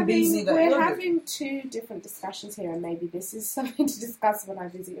the Zambezi. We're having two different discussions here, and maybe this is something to discuss when I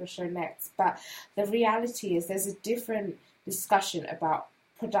visit your show next. But the reality is there's a different discussion about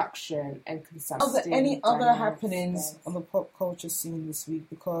production and consumption. Are there any other happenings on the pop culture scene this week?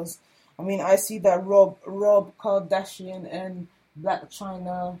 Because, I see that Rob Kardashian and Black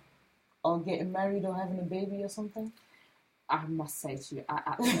China are getting married or having a baby or something. I must say to you, I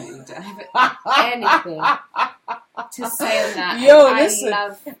absolutely don't have anything to say on that. Yo, listen,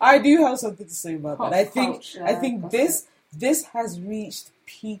 I do have something to say about that. I think this has reached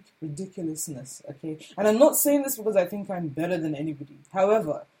peak ridiculousness, okay? And I'm not saying this because I think I'm better than anybody.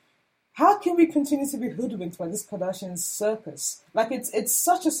 However, how can we continue to be hoodwinked by this Kardashian circus? Like, it's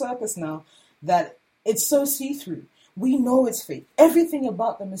such a circus now that it's so see-through. We know it's fake. Everything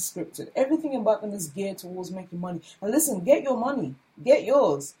about them is scripted. Everything about them is geared towards making money. And listen, get your money. Get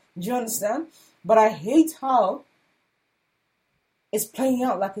yours. Do you understand? But I hate how it's playing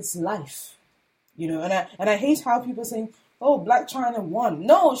out like it's life. And I hate how people are saying, oh, Black China won.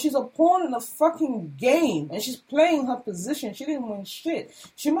 No, she's a pawn in the fucking game. And she's playing her position. She didn't win shit.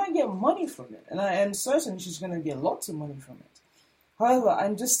 She might get money from it. And I am certain she's going to get lots of money from it. However,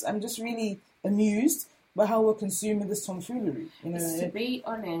 I'm just really amused by how we're consuming this tomfoolery. To be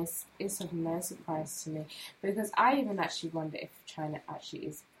honest, it's of no surprise to me, because I even actually wonder if China actually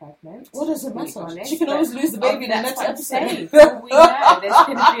is pregnant. What does it matter? She can always lose the baby in the next episode. Well, we know there's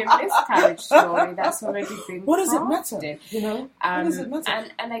going to be a miscarriage story that's already been What does it crafted. matter? What does it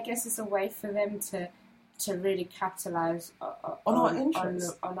matter? And I guess it's a way for them to to really capitalise on our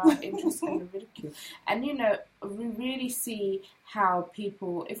interest. On our interest and the ridicule. And, you know, we really see how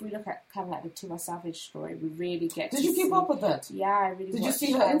people, if we look at kind of like the Tiwa Savage story, we really get Did you keep up with that? Yeah, I really Did you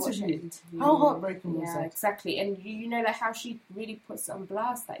see her interview? How heartbreaking was that? Yeah, exactly. And, you know, like how she really puts on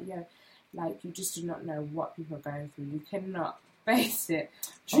blast that, you know, like, you just do not know what people are going through. You cannot base it.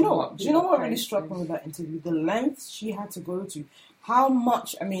 Do you know what really struck me with that interview? The lengths she had to go to. How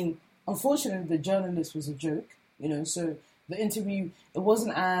much, I mean, unfortunately, the journalist was a joke, you know, so the interview, it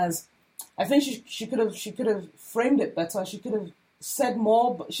wasn't as, I think she could have framed it better. She could have said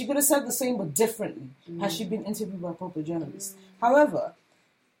more, but she could have said the same but differently had she been interviewed by a proper journalist. However,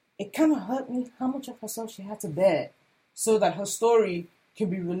 it kind of hurt me how much of herself she had to bear so that her story can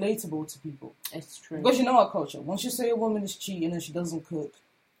be relatable to people. It's true. Because you know our culture. Once you say a woman is cheating and she doesn't cook,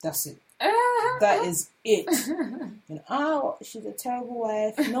 that's it. That is it. You know, she's a terrible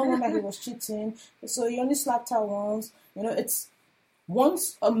wife. No wonder he was cheating. So you only slapped her once. You know, it's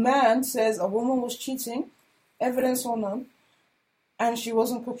once a man says a woman was cheating, evidence or none, and she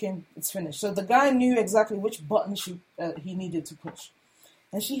wasn't cooking, it's finished. So the guy knew exactly which button he needed to push.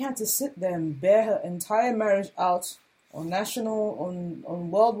 And she had to sit there and bear her entire marriage out on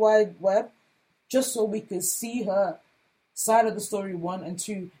on worldwide web, just so we could see her side of the story, 1 and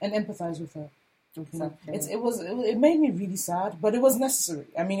 2, and empathize with her. Exactly. It made me really sad, but it was necessary.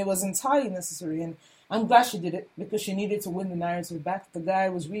 I mean, it was entirely necessary, and I'm glad she did it because she needed to win the narrative back. The guy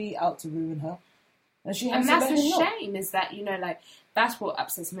was really out to ruin her, and she had to let him know. And that's a shame. Is that, you know, like, that's what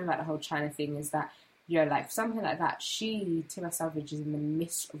upsets me about the whole China thing, is that, you know, like, something like that, Tiwa Savage is in the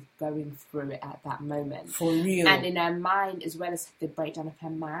midst of going through it at that moment. For real. And in her mind, as well as the breakdown of her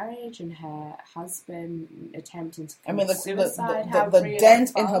marriage and her husband attempting to commit suicide. The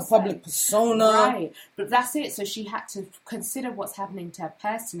dent in her public persona. Right. But that's it. So she had to consider what's happening to her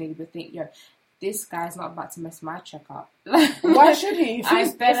personally, but think, yo, this guy's not about to mess my check up. Why should he?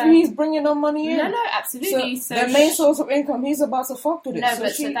 If he's bringing no money in. No, absolutely. So the main source of income, he's about to fuck with it. No,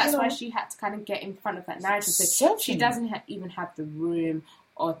 so that's why she had to kind of get in front of that narrative. So she doesn't even have the room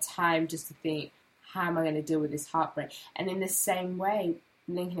or time just to think, how am I going to deal with this heartbreak? And in the same way,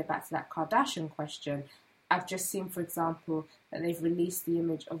 linking it back to that Kardashian question, I've just seen, for example, that they've released the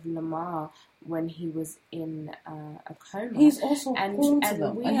image of Lamar when he was in a coma. He's also porn to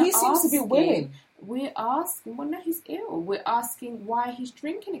them. And he seems to be willing. We're asking, well, no, he's ill. We're asking why he's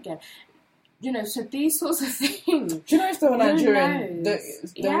drinking again. You know, so these sorts of things. Do you know if they were Nigerian, they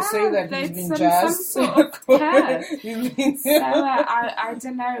would say that he's been jazzed? Some sort of care. So I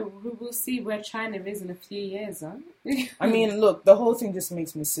don't know. We'll see where China is in a few years, huh? I mean, look, the whole thing just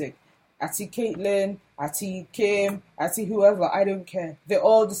makes me sick. Auntie Caitlyn, Auntie Kim, Auntie whoever, I don't care. They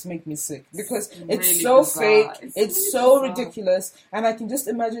all just make me sick because it's really so bizarre. Fake, it's really so bizarre. Ridiculous, and I can just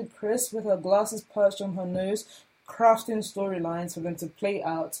imagine Chris with her glasses perched on her nose, crafting storylines for them to play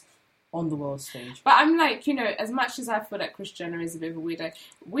out on the world stage. But I'm like, you know, as much as I feel like Kris Jenner is a bit of a weirdo,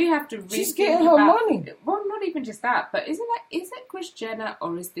 we have to really She's getting her money. Well, not even just that, but is it Kris Jenner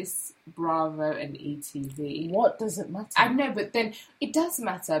or is this Bravo and ETV? What does it matter? I know, but then it does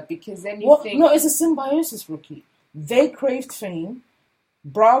matter because then you think... No, it's a symbiosis, Rookie. They craved fame.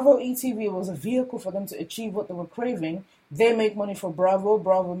 Bravo ETV was a vehicle for them to achieve what they were craving. They make money for Bravo.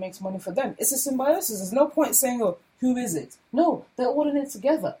 Bravo makes money for them. It's a symbiosis. There's no point saying, oh, who is it? No, they're all in it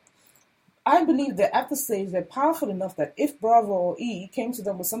together. I believe that at the stage they're powerful enough that if Bravo or E came to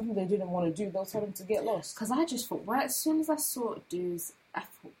them with something they didn't want to do, they'll tell them to get lost. Because I just thought, well, as soon as I saw dudes, I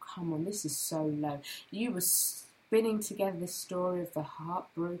thought, come on, this is so low. You were spinning together the story of the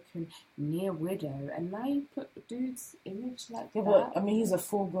heartbroken near widow, and now you put the dude's image like that. But, I mean, he's a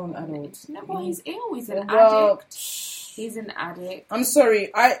full-grown adult. No, well, he's ill. He's an addict. He's an addict. I'm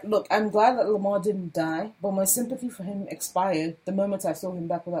sorry. I'm glad that Lamar didn't die, but my sympathy for him expired the moment I saw him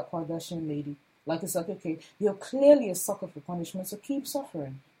back with that Kardashian lady. Like, it's like, okay, you're clearly a sucker for punishment, so keep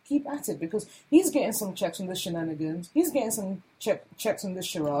suffering. Keep at it, because he's getting some checks from the shenanigans. He's getting some checks from the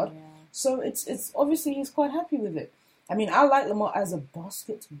charade. Yeah. So it's obviously he's quite happy with it. I mean, I like Lamar as a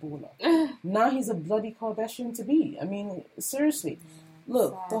basketballer. Now he's a bloody Kardashian to be. I mean, seriously. Yeah.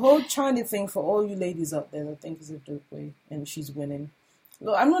 Look, the whole China thing for all you ladies out there that think is a dope way and she's winning.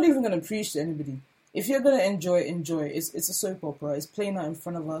 Look, I'm not even going to preach to anybody. If you're going to enjoy it, enjoy it. It's a soap opera. It's playing out in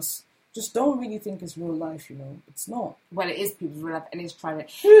front of us. Just don't really think it's real life, you know. It's not. Well, it is people's real life and it's private.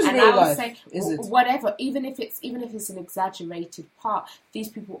 Who's and real I would say, is it? Whatever, even if it's an exaggerated part, these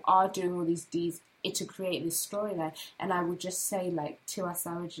people are doing all these deeds to create this storyline. And I would just say, like, Tiwa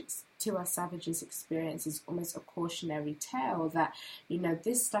Savage's experience is almost a cautionary tale that, you know,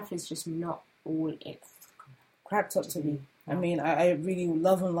 this stuff is just not all it's cracked up to be. I mean, I really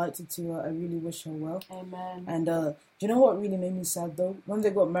love and liked it to her. I really wish her well. Amen. And do you know what really made me sad though? When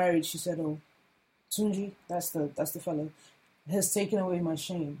they got married, she said, "Oh, Tunji, that's the fellow, has taken away my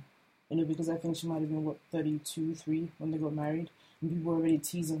shame." Because I think she might have been 32, 3 when they got married, and people were already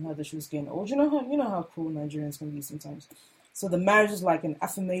teasing her that she was getting old. You know how cruel Nigerians can be sometimes. So the marriage is like an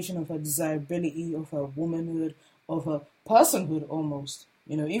affirmation of her desirability, of her womanhood, of her personhood almost.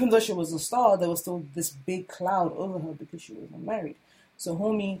 Even though she was a star, there was still this big cloud over her because she wasn't married. So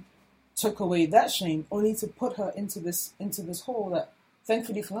homie took away that shame, only to put her into this hole that,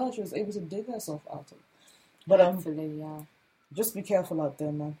 thankfully for her, she was able to dig herself out of. But Hopefully, yeah. Just be careful out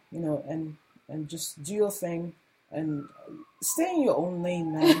there, man. And just do your thing and stay in your own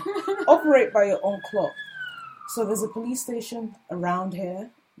lane, man. Operate by your own clock. So there's a police station around here.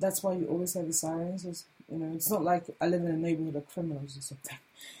 That's why you always have the sirens. It's not like I live in a neighborhood of criminals or something.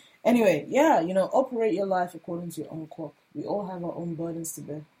 Anyway, yeah, operate your life according to your own clock. We all have our own burdens to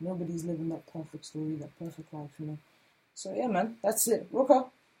bear. Nobody's living that perfect story, that perfect life, So yeah, man, that's it. Ruka,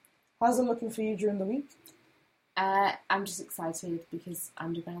 how's it looking for you during the week? I'm just excited because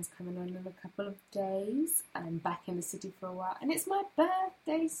Underground's coming on in a couple of days. I'm back in the city for a while, and it's my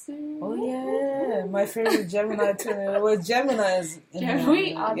birthday soon. Oh yeah, my favorite Gemini twin. Well, Gemini's.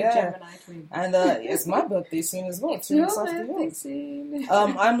 We are the Gemini twins, and it's my birthday soon as well. 2 weeks after yours. Soon.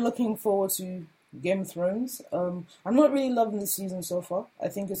 I'm looking forward to Game of Thrones. I'm not really loving the season so far. I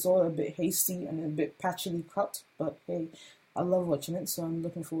think it's all a bit hasty and a bit patchily cut, but hey, I love watching it, so I'm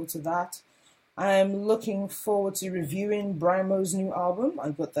looking forward to that. I'm looking forward to reviewing Brimo's new album. I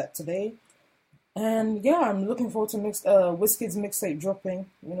got that today. And yeah, I'm looking forward to Wizkid's mixtape dropping.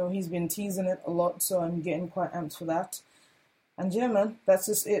 He's been teasing it a lot, so I'm getting quite amped for that. And yeah, man, that's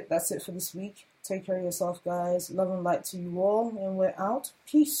just it. That's it for this week. Take care of yourself, guys. Love and light to you all, and we're out.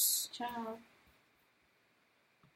 Peace. Ciao.